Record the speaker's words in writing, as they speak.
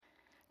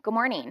Good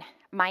morning.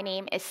 My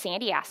name is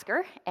Sandy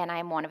Asker, and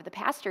I'm one of the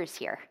pastors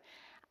here.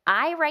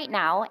 I, right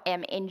now,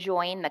 am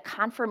enjoying the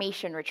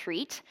confirmation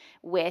retreat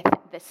with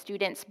the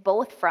students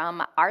both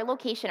from our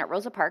location at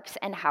Rosa Parks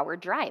and Howard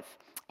Drive.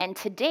 And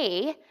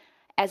today,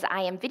 as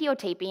I am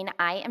videotaping,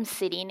 I am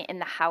sitting in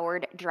the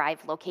Howard Drive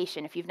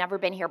location. If you've never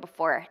been here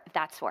before,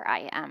 that's where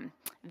I am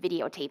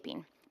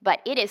videotaping. But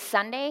it is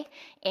Sunday,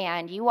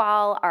 and you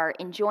all are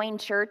enjoying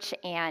church,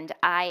 and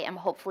I am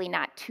hopefully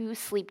not too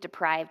sleep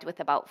deprived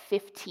with about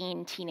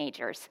 15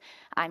 teenagers.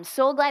 I'm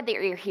so glad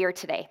that you're here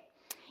today.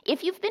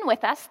 If you've been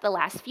with us the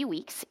last few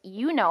weeks,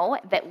 you know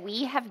that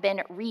we have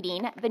been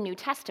reading the New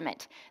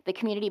Testament, the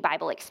Community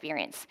Bible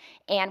Experience.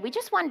 And we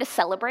just wanted to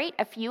celebrate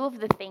a few of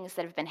the things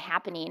that have been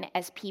happening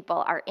as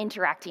people are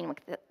interacting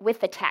with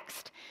the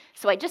text.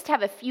 So I just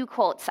have a few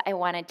quotes I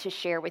wanted to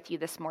share with you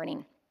this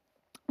morning.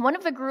 One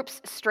of the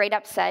groups straight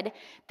up said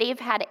they've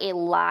had a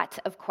lot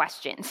of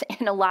questions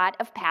and a lot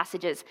of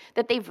passages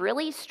that they've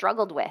really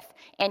struggled with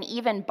and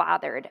even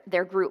bothered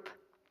their group.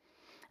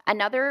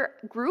 Another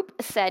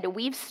group said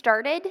we've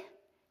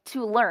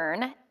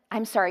learned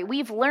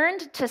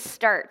to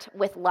start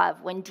with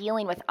love when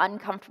dealing with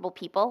uncomfortable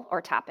people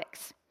or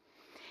topics.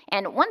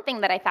 And one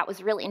thing that I thought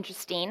was really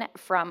interesting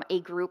from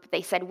a group,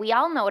 they said, we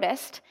all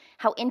noticed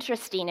how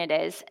interesting it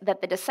is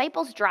that the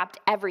disciples dropped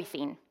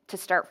everything to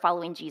start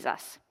following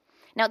Jesus.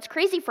 Now, it's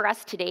crazy for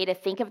us today to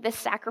think of this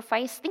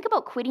sacrifice. Think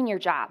about quitting your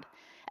job,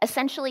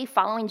 essentially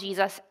following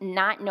Jesus,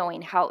 not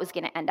knowing how it was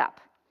going to end up.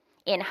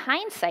 In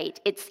hindsight,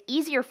 it's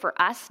easier for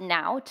us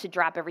now to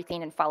drop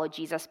everything and follow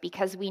Jesus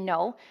because we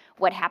know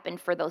what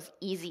happened for those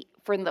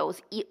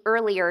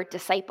earlier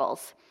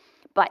disciples.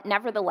 But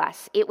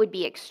nevertheless, it would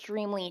be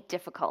extremely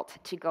difficult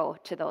to go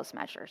to those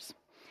measures.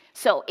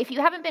 So if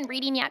you haven't been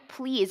reading yet,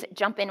 please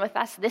jump in with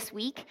us this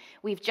week.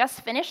 We've just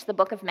finished the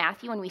book of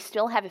Matthew, and we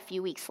still have a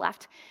few weeks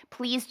left.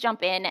 Please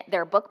jump in.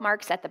 There are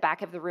bookmarks at the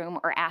back of the room,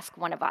 or ask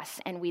one of us,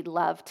 and we'd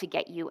love to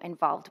get you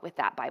involved with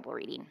that Bible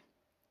reading.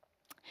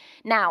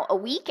 Now, a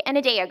week and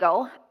a day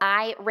ago,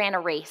 I ran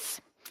a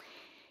race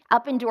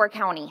up in Door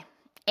County,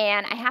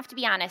 and I have to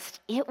be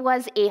honest, it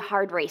was a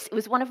hard race. It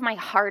was one of my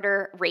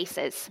harder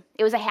races.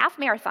 It was a half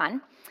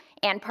marathon,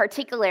 and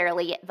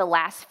particularly the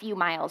last few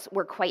miles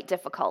were quite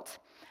difficult.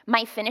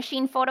 My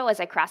finishing photo as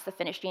I crossed the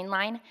finishing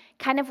line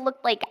kind of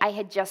looked like I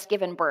had just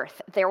given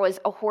birth. There was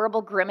a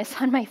horrible grimace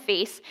on my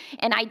face,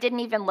 and I didn't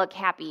even look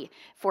happy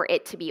for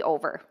it to be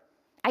over.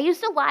 I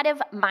used a lot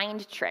of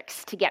mind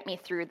tricks to get me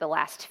through the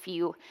last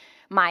few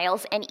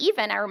miles, and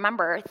even I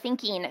remember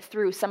thinking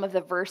through some of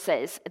the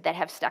verses that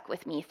have stuck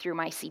with me through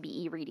my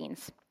CBE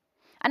readings.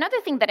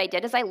 Another thing that I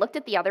did is I looked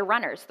at the other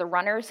runners, the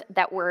runners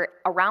that were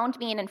around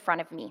me and in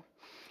front of me.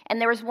 And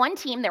there was one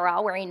team, they were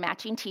all wearing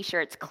matching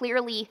t-shirts.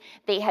 Clearly,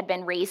 they had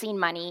been raising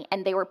money,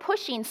 and they were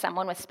pushing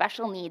someone with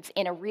special needs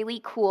in a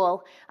really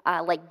cool,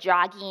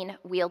 jogging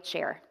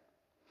wheelchair.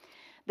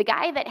 The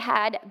guy that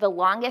had the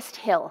longest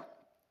hill,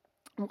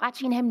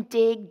 watching him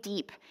dig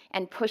deep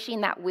and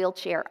pushing that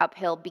wheelchair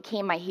uphill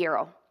became my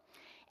hero.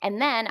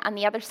 And then on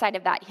the other side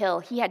of that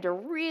hill, he had to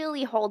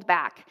really hold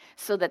back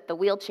so that the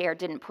wheelchair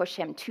didn't push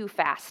him too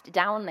fast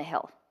down the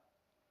hill.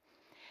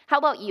 How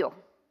about you?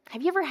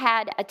 Have you ever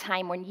had a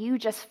time when you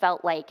just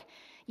felt like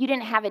you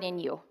didn't have it in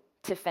you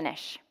to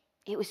finish?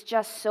 It was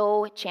just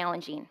so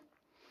challenging.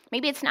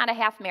 Maybe it's not a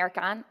half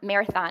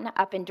marathon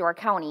up in Door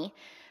County,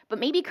 but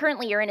maybe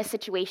currently you're in a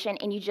situation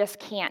and you just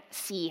can't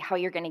see how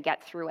you're going to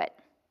get through it.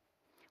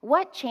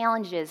 What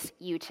challenges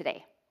you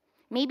today?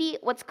 Maybe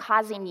what's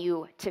causing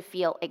you to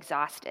feel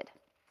exhausted?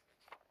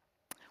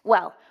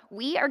 Well,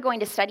 we are going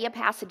to study a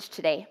passage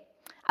today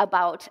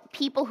about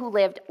people who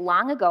lived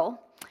long ago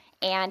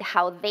and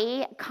how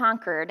they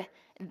conquered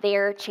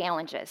their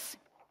challenges.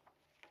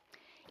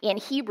 In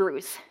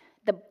Hebrews,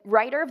 the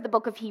writer of the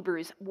book of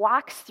Hebrews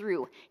walks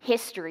through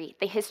history,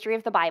 the history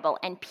of the Bible,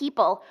 and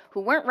people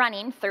who weren't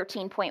running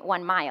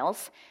 13.1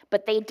 miles,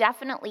 but they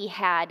definitely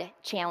had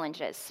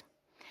challenges.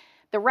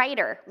 The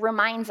writer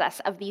reminds us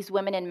of these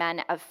women and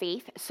men of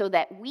faith so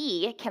that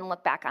we can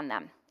look back on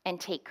them and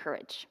take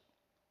courage.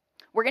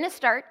 We're going to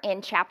start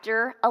in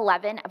chapter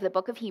 11 of the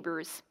book of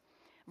Hebrews,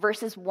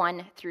 verses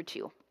 1 through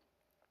 2.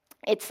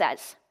 It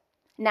says,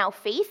 "Now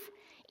faith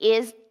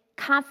is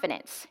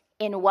confidence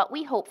in what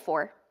we hope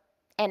for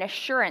and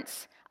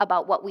assurance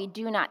about what we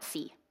do not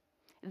see.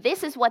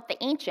 This is what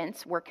the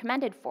ancients were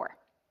commended for."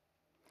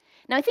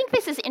 Now I think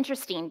this is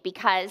interesting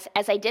because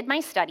as I did my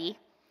study,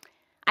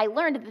 I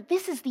learned that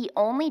this is the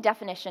only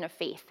definition of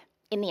faith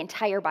in the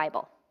entire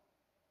Bible.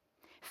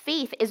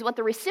 Faith is what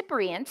the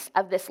recipients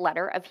of this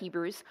letter of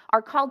Hebrews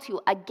are called to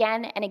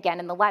again and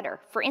again in the letter.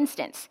 For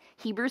instance,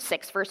 Hebrews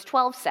 6 verse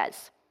 12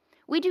 says,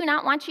 "We do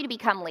not want you to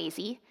become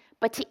lazy,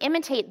 but to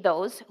imitate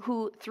those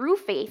who, through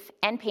faith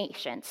and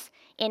patience,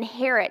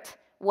 inherit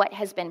what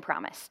has been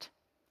promised."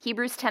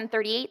 Hebrews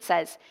 10:38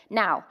 says,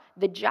 "Now,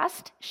 the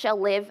just shall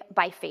live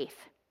by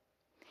faith."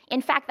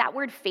 In fact, that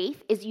word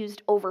faith is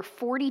used over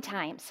 40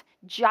 times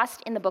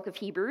just in the book of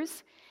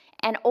Hebrews,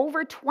 and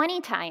over 20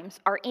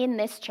 times are in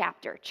this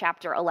chapter,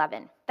 chapter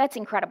 11. That's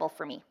incredible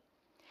for me.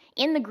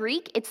 In the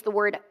Greek, it's the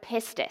word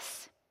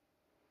pistis.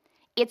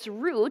 Its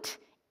root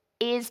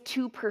is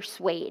to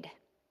persuade.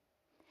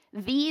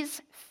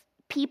 These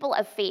people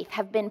of faith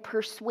have been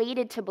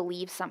persuaded to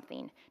believe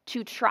something,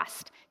 to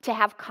trust, to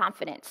have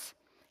confidence,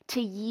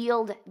 to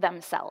yield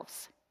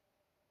themselves.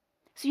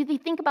 So you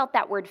think about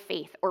that word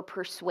faith or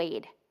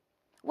persuade.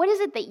 What is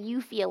it that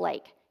you feel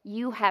like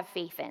you have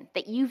faith in,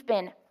 that you've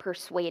been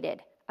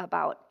persuaded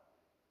about,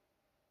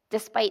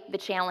 despite the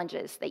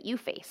challenges that you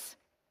face?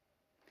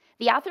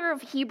 The author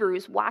of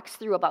Hebrews walks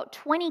through about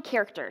 20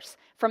 characters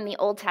from the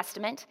Old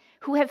Testament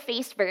who have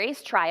faced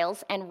various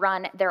trials and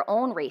run their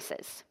own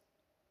races.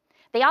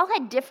 They all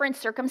had different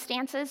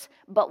circumstances,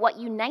 but what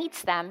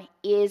unites them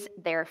is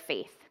their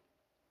faith.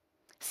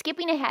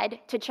 Skipping ahead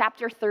to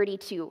chapter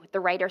 32, the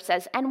writer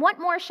says, "And what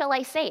more shall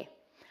I say?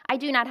 I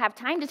do not have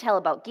time to tell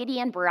about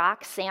Gideon,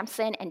 Barak,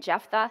 Samson, and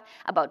Jephthah,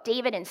 about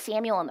David and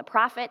Samuel and the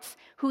prophets,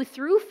 who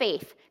through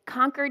faith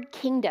conquered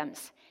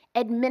kingdoms,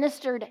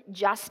 administered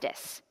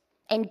justice,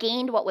 and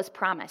gained what was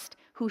promised,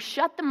 who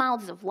shut the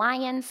mouths of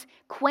lions,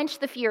 quenched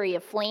the fury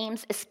of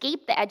flames,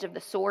 escaped the edge of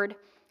the sword,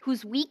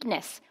 whose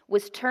weakness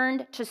was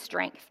turned to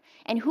strength,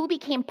 and who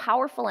became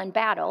powerful in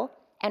battle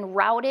and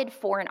routed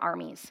foreign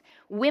armies.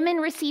 Women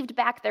received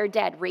back their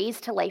dead,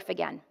 raised to life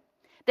again.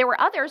 There were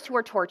others who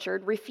were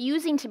tortured,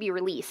 refusing to be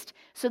released,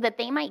 so that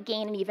they might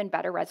gain an even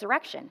better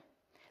resurrection.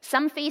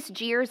 Some faced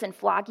jeers and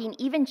flogging,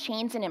 even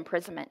chains and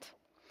imprisonment.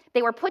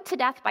 They were put to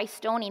death by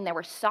stoning. They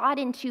were sawed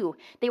in two.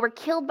 They were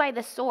killed by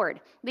the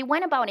sword. They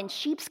went about in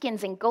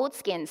sheepskins and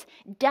goatskins,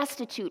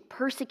 destitute,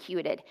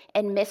 persecuted,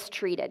 and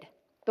mistreated.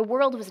 The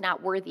world was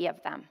not worthy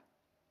of them.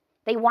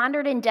 They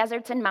wandered in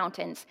deserts and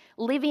mountains,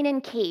 living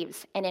in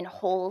caves and in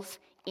holes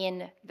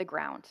in the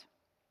ground."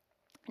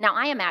 Now,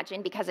 I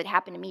imagine, because it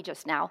happened to me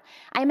just now,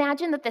 I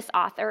imagine that this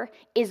author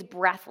is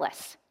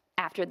breathless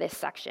after this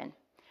section,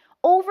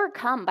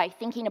 overcome by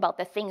thinking about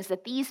the things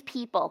that these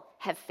people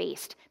have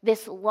faced,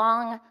 this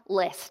long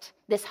list,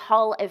 this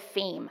hall of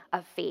fame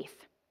of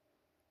faith.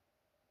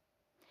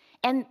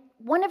 And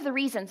one of the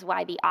reasons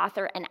why the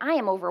author and I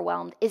am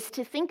overwhelmed is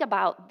to think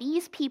about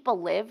these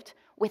people lived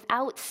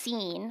without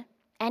seeing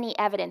any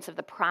evidence of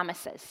the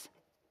promises.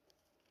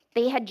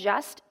 They had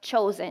just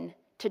chosen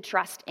to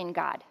trust in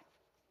God.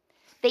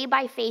 They,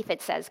 by faith,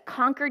 it says,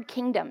 conquered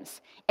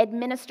kingdoms,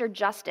 administered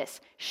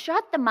justice,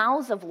 shut the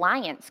mouths of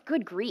lions.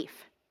 Good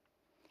grief.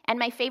 And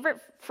my favorite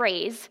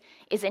phrase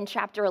is in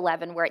chapter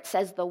 11, where it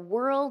says, the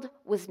world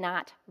was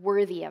not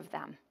worthy of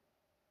them.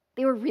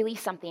 They were really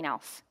something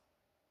else.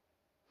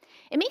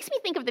 It makes me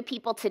think of the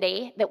people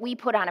today that we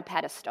put on a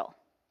pedestal.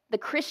 The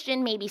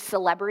Christian, maybe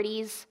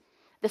celebrities,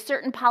 the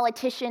certain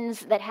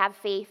politicians that have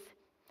faith,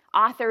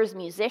 authors,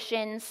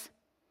 musicians.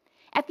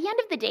 At the end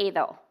of the day,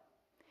 though,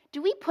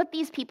 do we put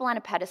these people on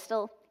a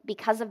pedestal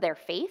because of their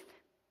faith?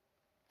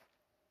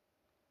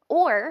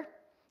 Or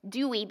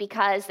do we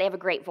because they have a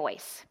great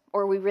voice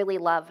or we really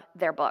love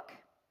their book?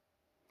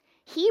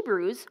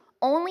 Hebrews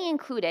only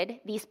included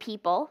these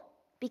people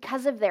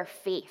because of their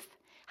faith,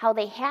 how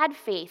they had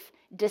faith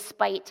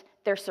despite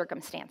their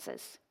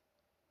circumstances.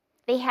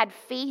 They had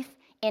faith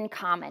in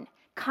common,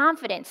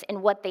 confidence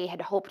in what they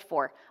had hoped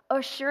for,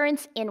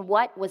 assurance in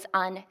what was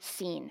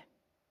unseen.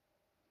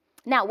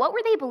 Now, what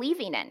were they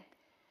believing in?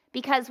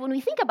 Because when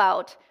we think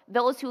about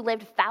those who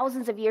lived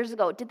thousands of years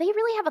ago, did they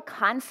really have a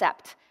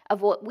concept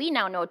of what we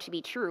now know to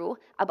be true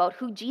about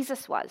who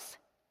Jesus was?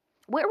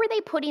 Where were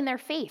they putting their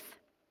faith?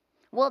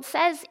 Well, it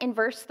says in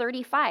verse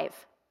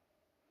 35,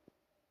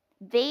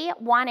 they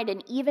wanted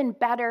an even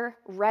better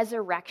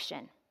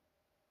resurrection.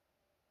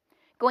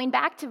 Going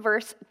back to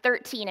verse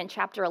 13 in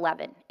chapter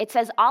 11, it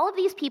says, all of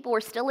these people were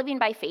still living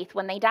by faith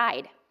when they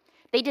died.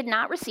 They did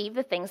not receive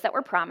the things that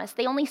were promised.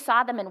 They only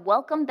saw them and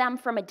welcomed them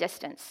from a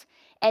distance,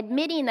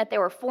 admitting that they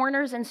were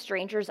foreigners and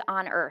strangers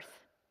on earth.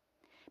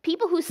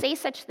 People who say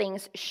such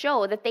things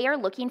show that they are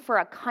looking for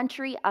a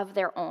country of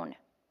their own.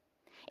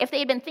 If they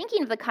had been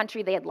thinking of the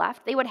country they had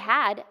left, they would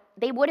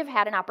have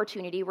had an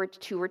opportunity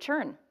to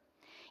return.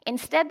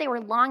 Instead, they were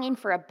longing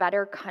for a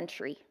better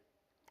country,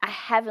 a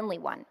heavenly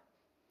one.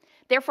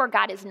 Therefore,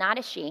 God is not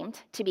ashamed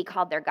to be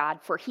called their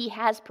God, for he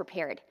has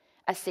prepared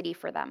a city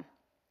for them.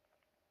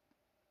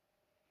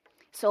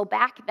 So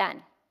back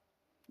then,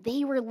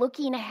 they were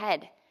looking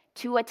ahead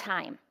to a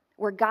time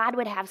where God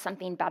would have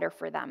something better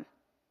for them.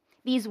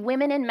 These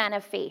women and men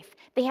of faith,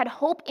 they had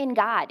hope in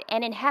God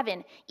and in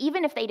heaven,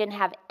 even if they didn't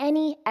have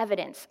any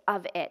evidence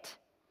of it.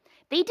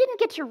 They didn't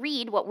get to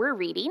read what we're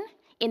reading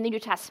in the New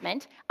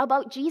Testament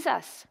about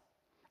Jesus,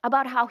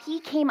 about how he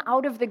came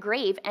out of the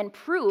grave and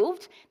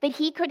proved that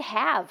he could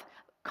have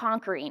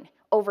conquering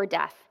over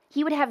death.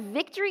 He would have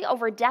victory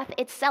over death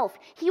itself.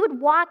 He would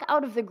walk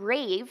out of the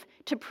grave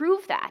to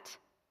prove that.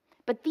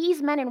 But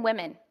these men and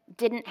women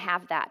didn't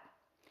have that.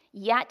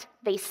 Yet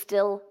they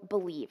still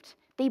believed.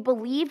 They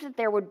believed that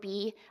there would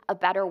be a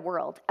better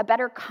world, a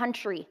better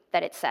country,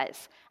 that it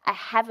says, a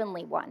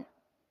heavenly one.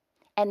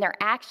 And their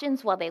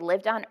actions while they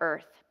lived on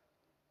earth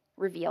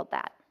revealed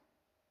that.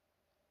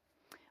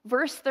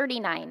 Verse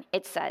 39,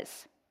 it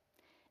says,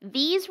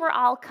 these were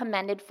all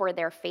commended for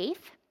their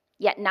faith,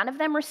 yet none of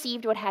them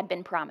received what had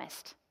been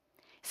promised.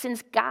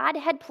 since God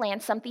had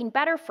planned something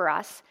better for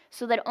us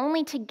so that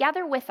only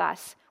together with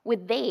us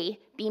would they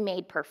be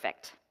made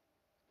perfect.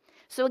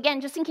 So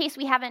again, just in case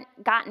we haven't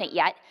gotten it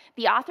yet,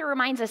 the author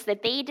reminds us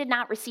that they did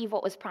not receive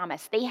what was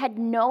promised. They had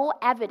no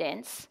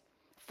evidence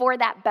for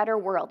that better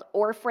world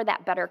or for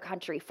that better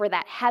country, for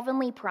that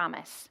heavenly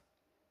promise.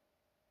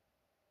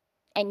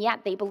 And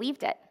yet they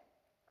believed it.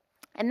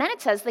 And then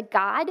it says that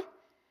God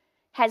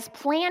has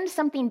planned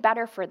something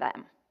better for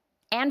them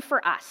and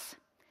for us,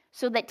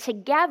 so that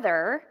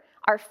together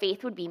our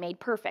faith would be made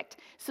perfect.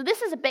 So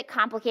this is a bit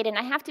complicated, and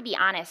I have to be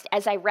honest,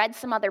 as I read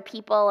some other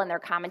people and their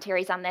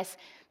commentaries on this,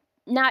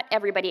 not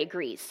everybody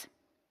agrees.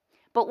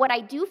 But what I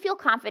do feel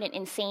confident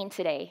in saying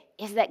today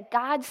is that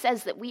God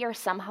says that we are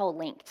somehow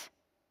linked,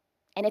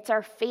 and it's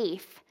our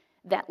faith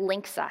that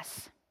links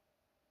us.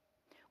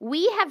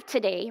 We have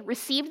today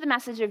received the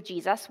message of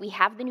Jesus. We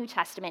have the New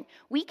Testament.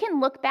 We can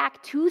look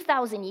back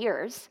 2,000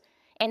 years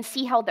and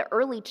see how the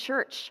early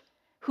church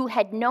who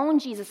had known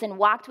Jesus and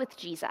walked with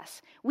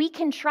Jesus, we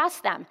can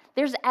trust them.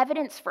 There's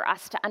evidence for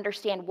us to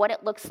understand what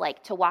it looks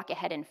like to walk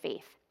ahead in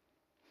faith.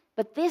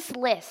 But this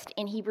list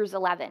in Hebrews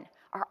 11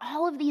 are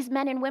all of these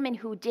men and women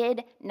who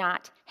did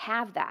not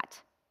have that.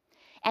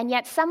 And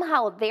yet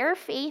somehow their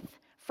faith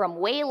from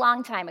way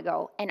long time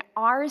ago and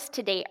ours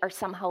today are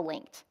somehow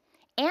linked.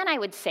 And I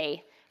would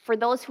say, for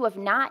those who have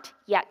not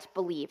yet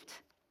believed,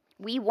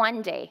 we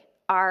one day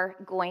are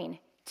going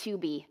to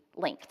be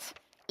linked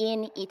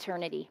in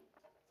eternity.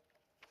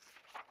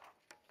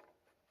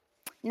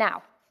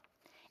 Now,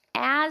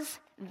 as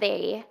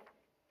they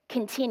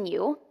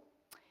continue,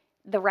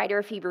 the writer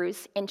of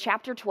Hebrews, in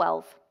chapter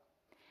 12,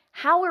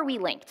 how are we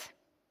linked?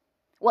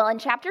 Well, in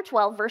chapter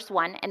 12, verse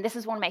 1, and this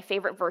is one of my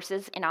favorite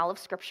verses in all of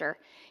Scripture,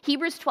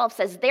 Hebrews 12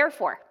 says,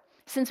 "Therefore,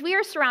 since we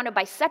are surrounded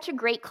by such a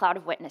great cloud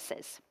of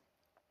witnesses,"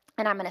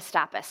 and I'm going to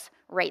stop us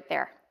right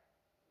there.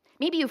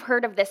 Maybe you've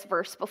heard of this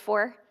verse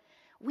before.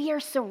 We are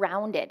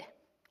surrounded.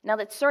 Now,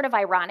 that's sort of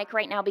ironic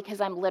right now because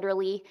I'm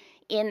literally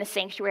in the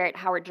sanctuary at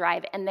Howard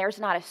Drive, and there's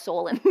not a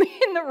soul in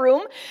the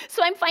room.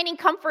 So I'm finding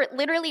comfort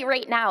literally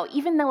right now.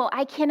 Even though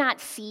I cannot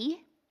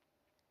see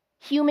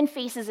human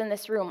faces in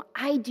this room,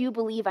 I do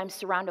believe I'm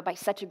surrounded by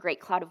such a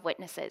great cloud of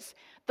witnesses.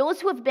 Those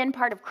who have been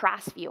part of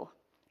Crossview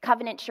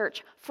Covenant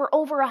Church for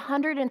over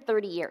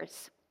 130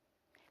 years.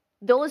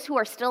 Those who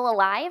are still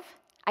alive,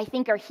 I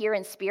think, are here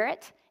in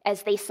spirit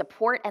as they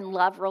support and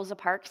love Rosa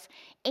Parks,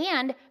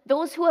 and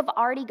those who have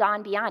already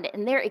gone beyond it,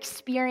 and they're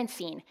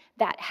experiencing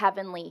that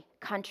heavenly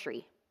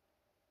country.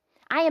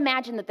 I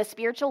imagine that the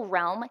spiritual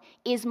realm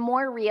is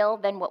more real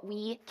than what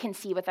we can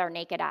see with our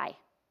naked eye.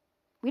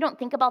 We don't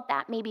think about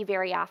that maybe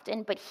very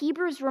often, but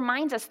Hebrews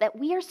reminds us that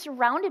we are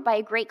surrounded by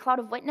a great cloud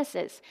of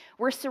witnesses.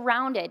 We're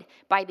surrounded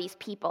by these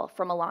people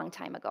from a long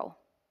time ago.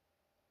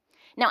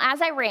 Now,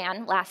 as I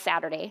ran last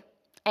Saturday,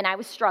 and I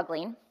was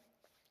struggling,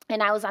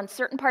 and I was on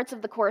certain parts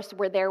of the course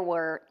where there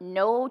were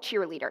no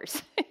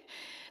cheerleaders.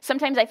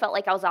 Sometimes I felt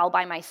like I was all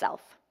by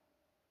myself.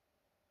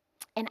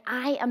 And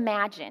I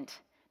imagined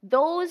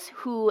those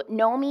who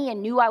know me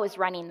and knew I was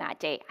running that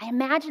day, I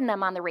imagined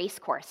them on the race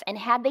course, and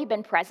had they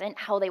been present,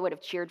 how they would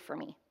have cheered for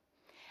me.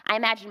 I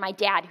imagined my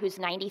dad, who's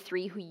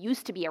 93, who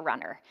used to be a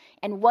runner,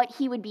 and what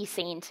he would be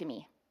saying to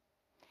me.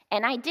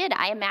 And I did.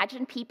 I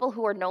imagined people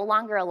who are no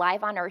longer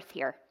alive on earth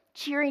here,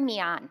 cheering me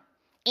on.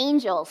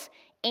 Angels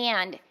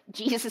and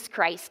Jesus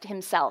Christ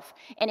himself.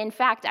 And in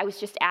fact, I was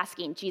just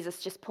asking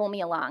Jesus, just pull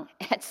me along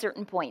at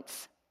certain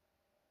points.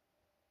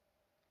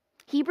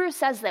 Hebrews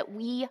says that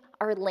we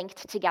are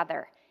linked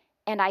together,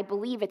 and I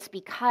believe it's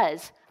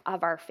because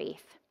of our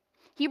faith.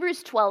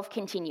 Hebrews 12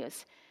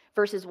 continues,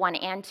 verses 1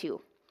 and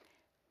 2.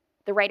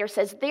 The writer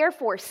says,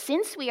 "Therefore,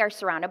 since we are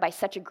surrounded by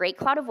such a great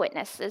cloud of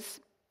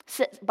witnesses,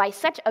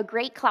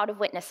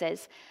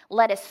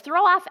 let us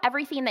throw off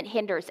everything that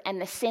hinders and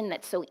the sin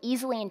that so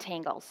easily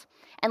entangles,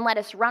 and let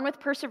us run with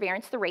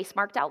perseverance the race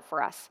marked out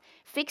for us,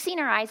 fixing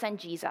our eyes on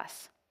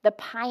Jesus, the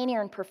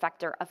pioneer and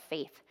perfecter of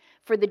faith.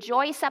 For the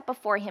joy set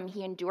before him,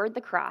 he endured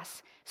the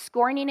cross,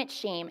 scorning its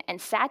shame,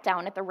 and sat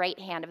down at the right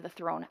hand of the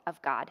throne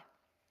of God."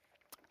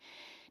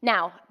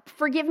 Now,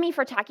 forgive me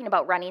for talking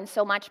about running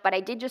so much, but I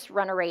did just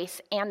run a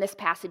race, and this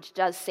passage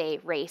does say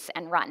race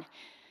and run.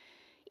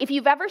 If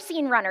you've ever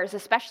seen runners,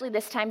 especially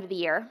this time of the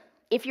year,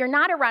 if you're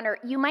not a runner,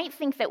 you might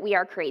think that we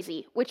are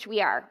crazy, which we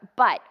are,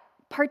 but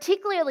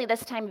particularly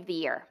this time of the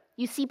year,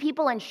 you see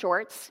people in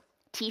shorts,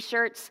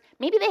 t-shirts,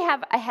 maybe they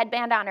have a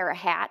headband on or a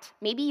hat,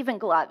 maybe even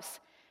gloves,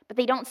 but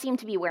they don't seem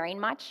to be wearing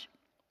much.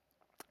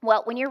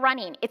 Well, when you're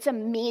running, it's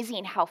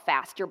amazing how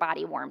fast your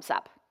body warms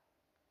up.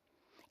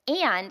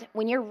 And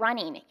when you're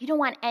running, you don't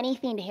want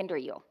anything to hinder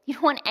you. You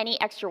don't want any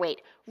extra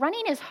weight.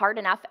 Running is hard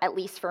enough, at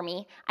least for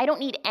me. I don't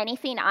need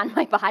anything on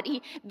my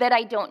body that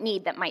I don't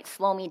need that might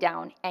slow me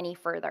down any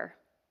further.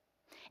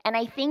 And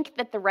I think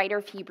that the writer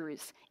of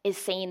Hebrews is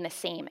saying the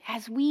same.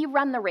 As we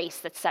run the race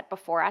that's set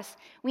before us,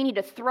 we need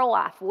to throw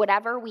off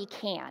whatever we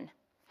can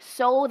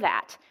so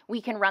that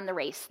we can run the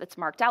race that's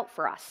marked out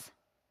for us.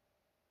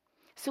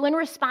 So in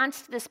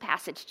response to this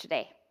passage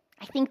today,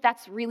 I think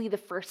that's really the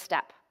first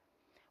step.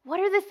 What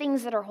are the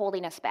things that are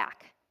holding us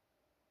back?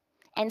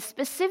 And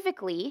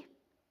specifically,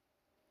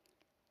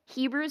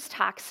 Hebrews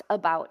talks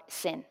about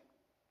sin.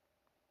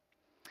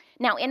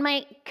 Now, in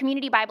my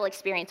community Bible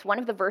experience, one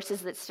of the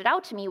verses that stood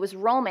out to me was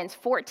Romans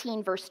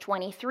 14, verse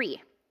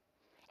 23.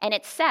 And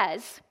it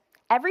says,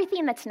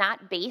 everything that's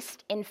not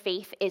based in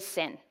faith is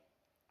sin.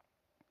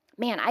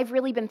 Man, I've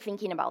really been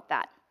thinking about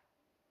that.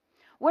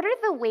 What are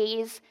the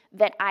ways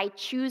that I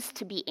choose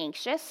to be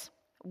anxious,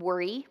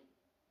 worry,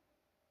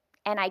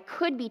 and I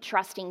could be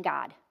trusting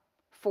God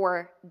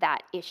for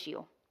that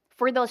issue,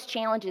 for those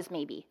challenges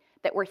maybe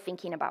that we're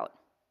thinking about?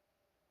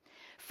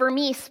 For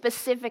me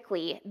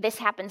specifically, this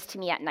happens to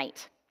me at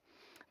night.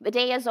 The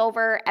day is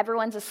over,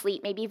 everyone's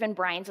asleep, maybe even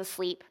Brian's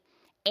asleep,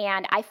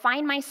 and I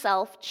find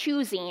myself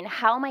choosing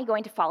how am I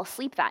going to fall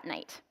asleep that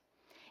night?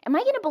 Am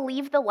I going to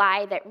believe the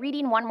lie that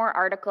reading one more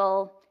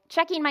article,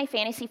 checking my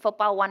fantasy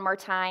football one more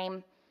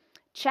time,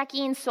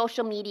 checking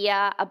social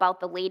media about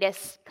the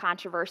latest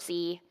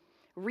controversy,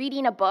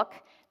 reading a book,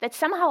 that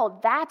somehow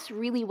that's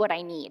really what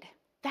I need?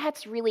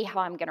 That's really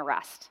how I'm going to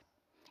rest.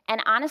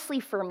 And honestly,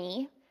 for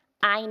me,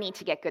 I need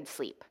to get good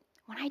sleep.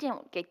 When I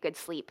don't get good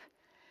sleep,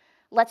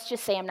 let's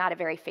just say I'm not a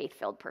very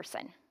faith-filled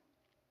person.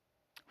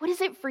 What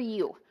is it for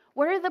you?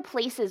 What are the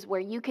places where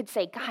you could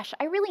say, gosh,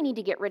 I really need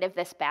to get rid of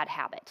this bad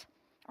habit?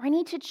 Or I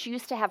need to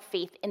choose to have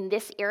faith in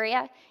this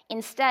area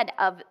instead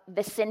of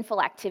the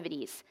sinful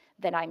activities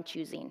that I'm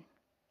choosing.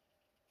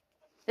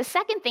 The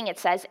second thing it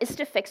says is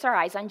to fix our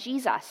eyes on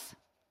Jesus.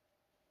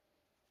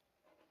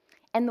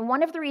 And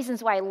one of the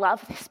reasons why I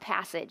love this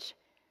passage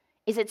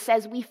is it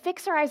says we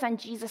fix our eyes on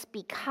Jesus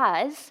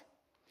because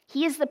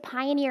he is the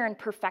pioneer and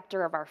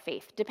perfecter of our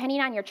faith. Depending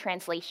on your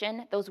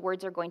translation, those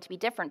words are going to be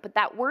different. But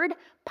that word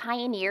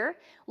pioneer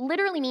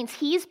literally means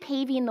he's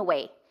paving the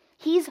way.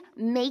 He's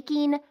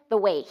making the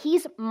way.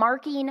 He's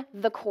marking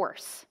the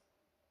course.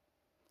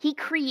 He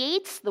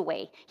creates the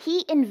way.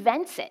 He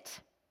invents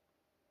it,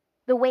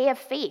 the way of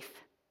faith.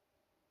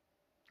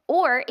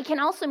 Or it can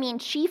also mean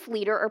chief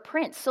leader or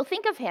prince. So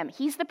think of him.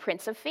 He's the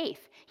prince of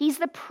faith. He's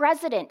the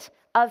president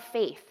of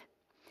faith.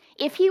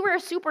 If he were a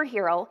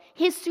superhero,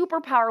 his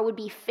superpower would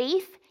be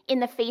faith in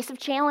the face of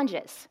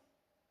challenges.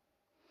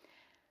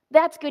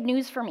 That's good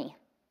news for me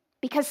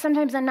because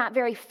sometimes I'm not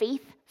very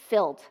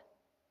faith-filled.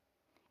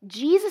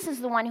 Jesus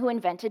is the one who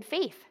invented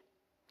faith.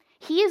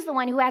 He is the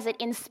one who has it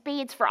in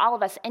spades for all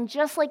of us. And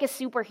just like a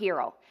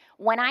superhero,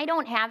 when I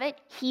don't have it,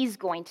 he's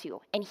going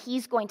to, and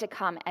he's going to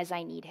come as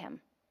I need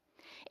him.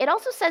 It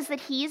also says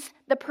that he's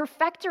the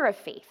perfecter of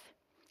faith.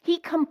 He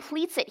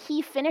completes it.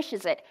 He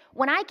finishes it.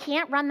 When I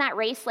can't run that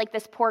race like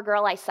this poor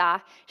girl I saw,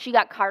 she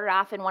got carted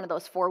off in one of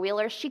those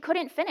four-wheelers, she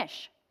couldn't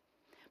finish.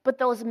 But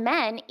those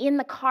men in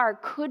the car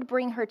could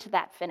bring her to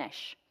that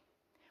finish.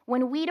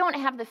 When we don't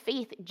have the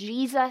faith,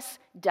 Jesus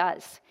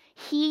does.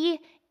 He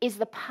is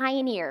the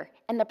pioneer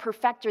and the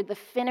perfecter, the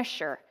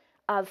finisher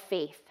of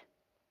faith.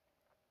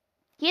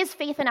 He has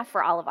faith enough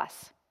for all of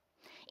us.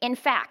 In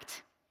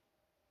fact,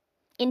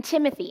 in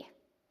Timothy,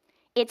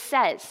 it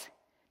says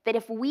that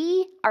if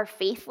we are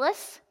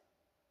faithless,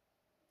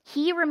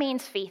 he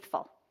remains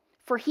faithful,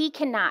 for he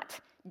cannot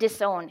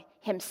disown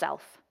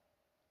himself.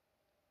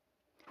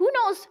 Who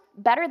knows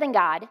better than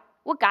God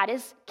what God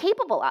is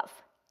capable of?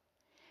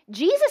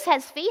 Jesus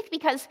has faith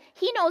because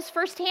he knows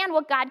firsthand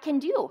what God can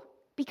do,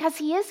 because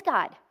he is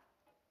God.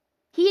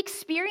 He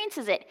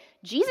experiences it.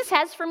 Jesus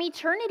has from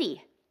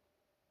eternity.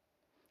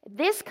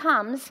 This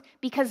comes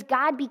because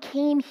God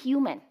became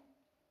human.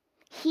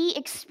 He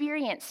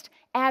experienced,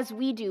 as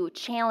we do,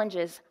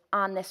 challenges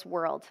on this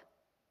world.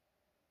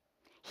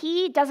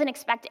 He doesn't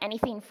expect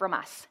anything from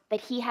us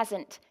that he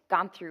hasn't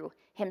gone through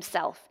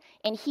himself.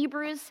 In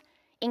Hebrews,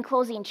 in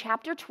closing,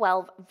 chapter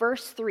 12,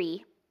 verse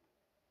 3,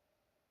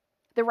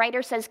 the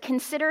writer says,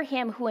 "Consider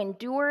him who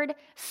endured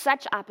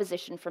such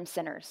opposition from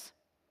sinners,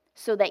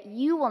 so that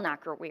you will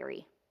not grow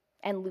weary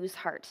and lose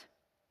heart."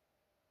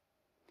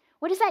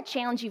 What is that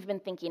challenge you've been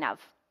thinking of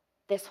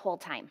this whole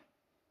time?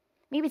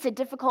 Maybe it's a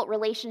difficult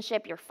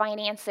relationship, your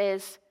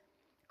finances,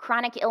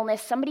 chronic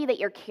illness, somebody that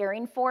you're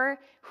caring for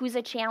who's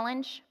a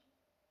challenge.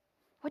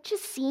 What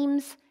just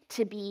seems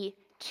to be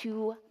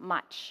too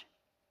much?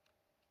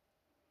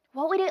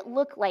 What would it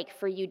look like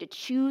for you to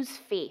choose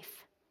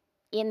faith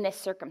in this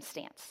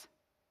circumstance?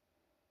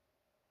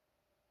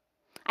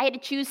 I had to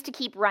choose to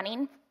keep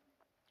running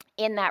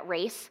in that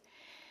race,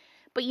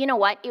 but you know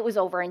what? It was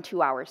over in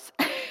 2 hours.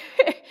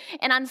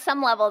 And on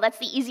some level, that's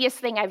the easiest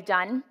thing I've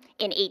done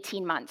in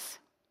 18 months.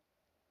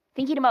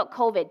 Thinking about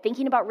COVID,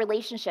 thinking about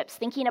relationships,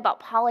 thinking about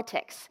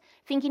politics,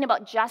 thinking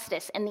about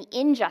justice and the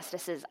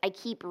injustices I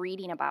keep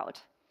reading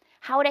about.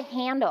 How to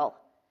handle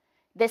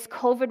this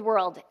COVID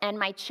world and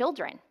my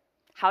children.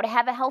 How to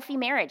have a healthy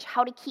marriage.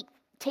 How to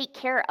take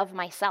care of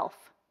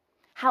myself.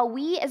 How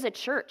we as a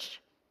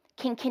church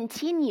can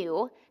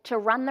continue to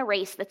run the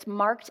race that's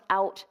marked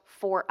out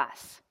for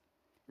us.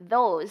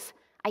 Those,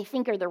 I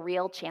think, are the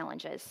real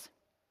challenges.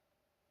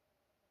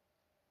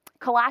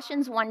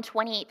 Colossians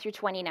 1:28 through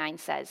 29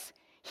 says,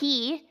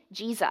 "He,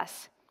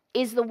 Jesus,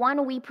 is the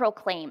one we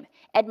proclaim,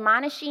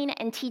 admonishing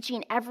and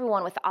teaching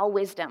everyone with all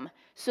wisdom,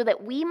 so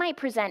that we might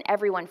present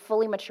everyone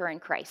fully mature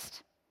in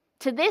Christ.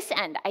 To this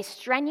end, I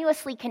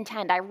strenuously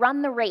contend. I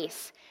run the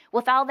race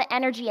with all the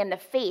energy and the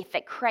faith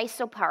that Christ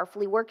so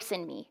powerfully works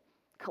in me,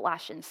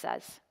 Colossians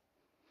says.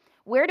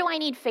 Where do I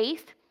need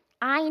faith?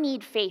 I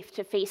need faith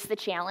to face the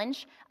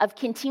challenge of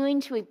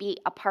continuing to be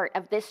a part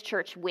of this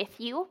church with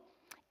you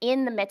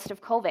in the midst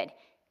of COVID,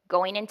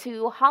 going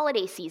into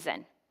holiday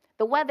season.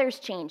 The weather's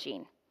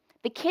changing.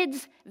 The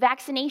kids'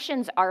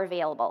 vaccinations are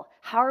available.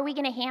 How are we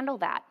going to handle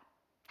that?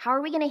 How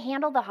are we going to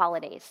handle the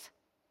holidays?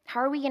 How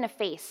are we going to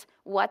face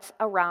what's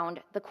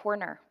around the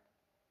corner?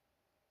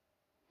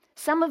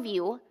 Some of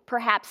you,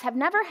 perhaps, have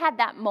never had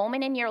that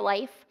moment in your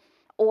life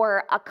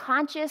or a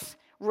conscious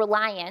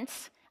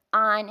reliance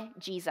on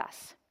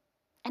Jesus.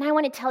 And I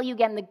want to tell you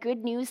again, the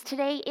good news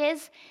today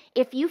is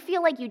if you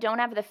feel like you don't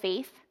have the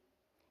faith,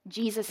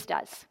 Jesus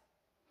does.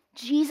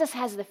 Jesus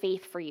has the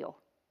faith for you.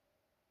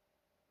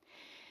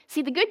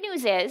 See, the good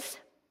news is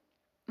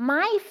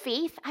my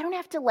faith, I don't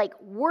have to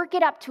work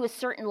it up to a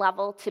certain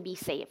level to be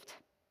saved.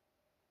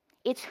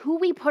 It's who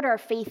we put our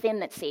faith in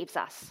that saves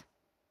us.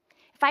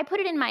 If I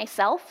put it in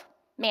myself,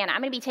 man,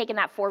 I'm going to be taking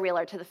that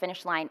four-wheeler to the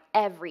finish line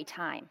every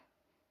time.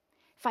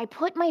 If I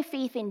put my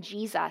faith in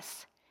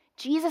Jesus,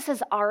 Jesus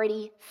has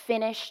already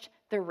finished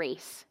the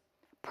race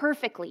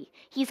perfectly.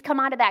 He's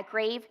come out of that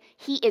grave.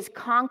 He is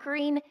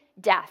conquering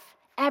death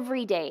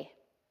every day.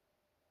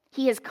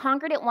 He has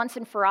conquered it once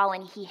and for all,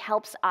 and he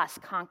helps us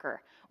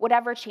conquer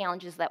whatever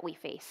challenges that we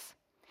face.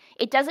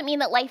 It doesn't mean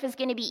that life is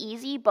going to be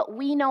easy, but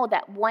we know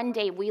that one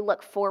day we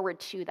look forward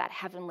to that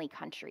heavenly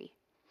country.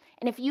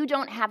 And if you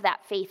don't have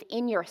that faith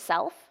in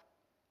yourself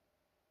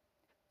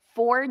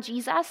for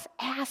Jesus,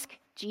 ask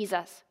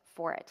Jesus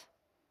for it.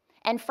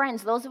 And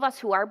friends, those of us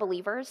who are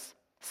believers,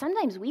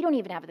 sometimes we don't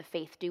even have the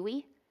faith, do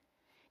we?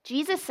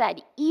 Jesus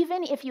said,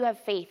 even if you have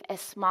faith as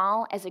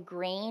small as a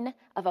grain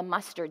of a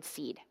mustard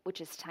seed,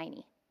 which is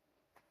tiny,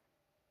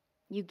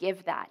 you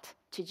give that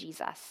to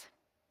Jesus.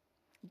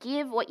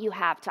 Give what you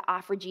have to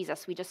offer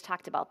Jesus. We just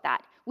talked about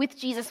that. With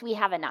Jesus, we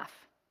have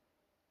enough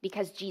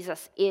because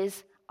Jesus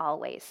is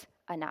always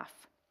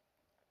enough.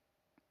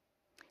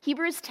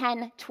 Hebrews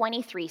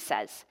 10:23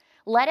 says,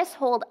 "Let us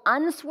hold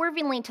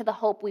unswervingly to the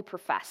hope we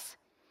profess,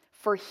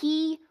 for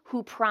he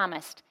who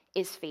promised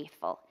is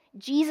faithful."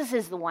 Jesus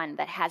is the one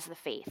that has the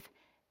faith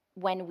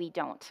when we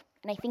don't.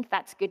 And I think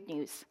that's good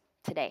news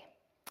today.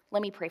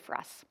 Let me pray for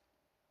us.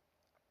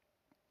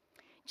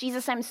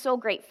 Jesus, I'm so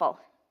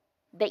grateful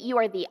that you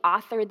are the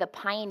author, the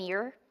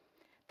pioneer,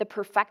 the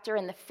perfecter,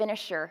 and the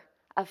finisher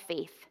of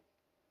faith.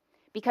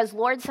 Because,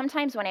 Lord,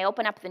 sometimes when I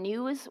open up the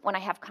news, when I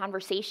have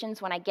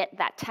conversations, when I get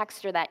that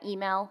text or that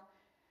email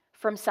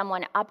from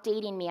someone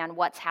updating me on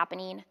what's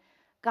happening,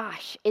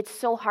 gosh, it's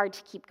so hard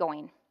to keep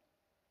going.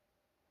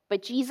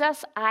 But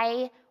Jesus,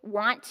 I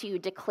want to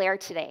declare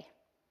today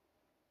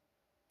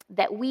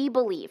that we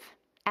believe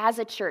as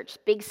a church,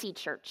 Big C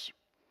Church,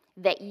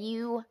 that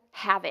you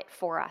have it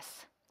for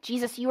us.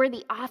 Jesus, you are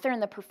the author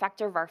and the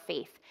perfecter of our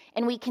faith,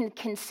 and we can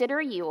consider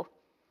you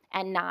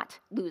and not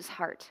lose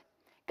heart.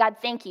 God,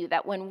 thank you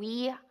that when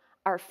we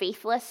are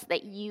faithless,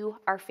 that you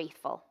are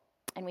faithful.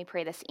 And we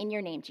pray this in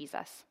your name,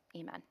 Jesus.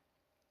 Amen.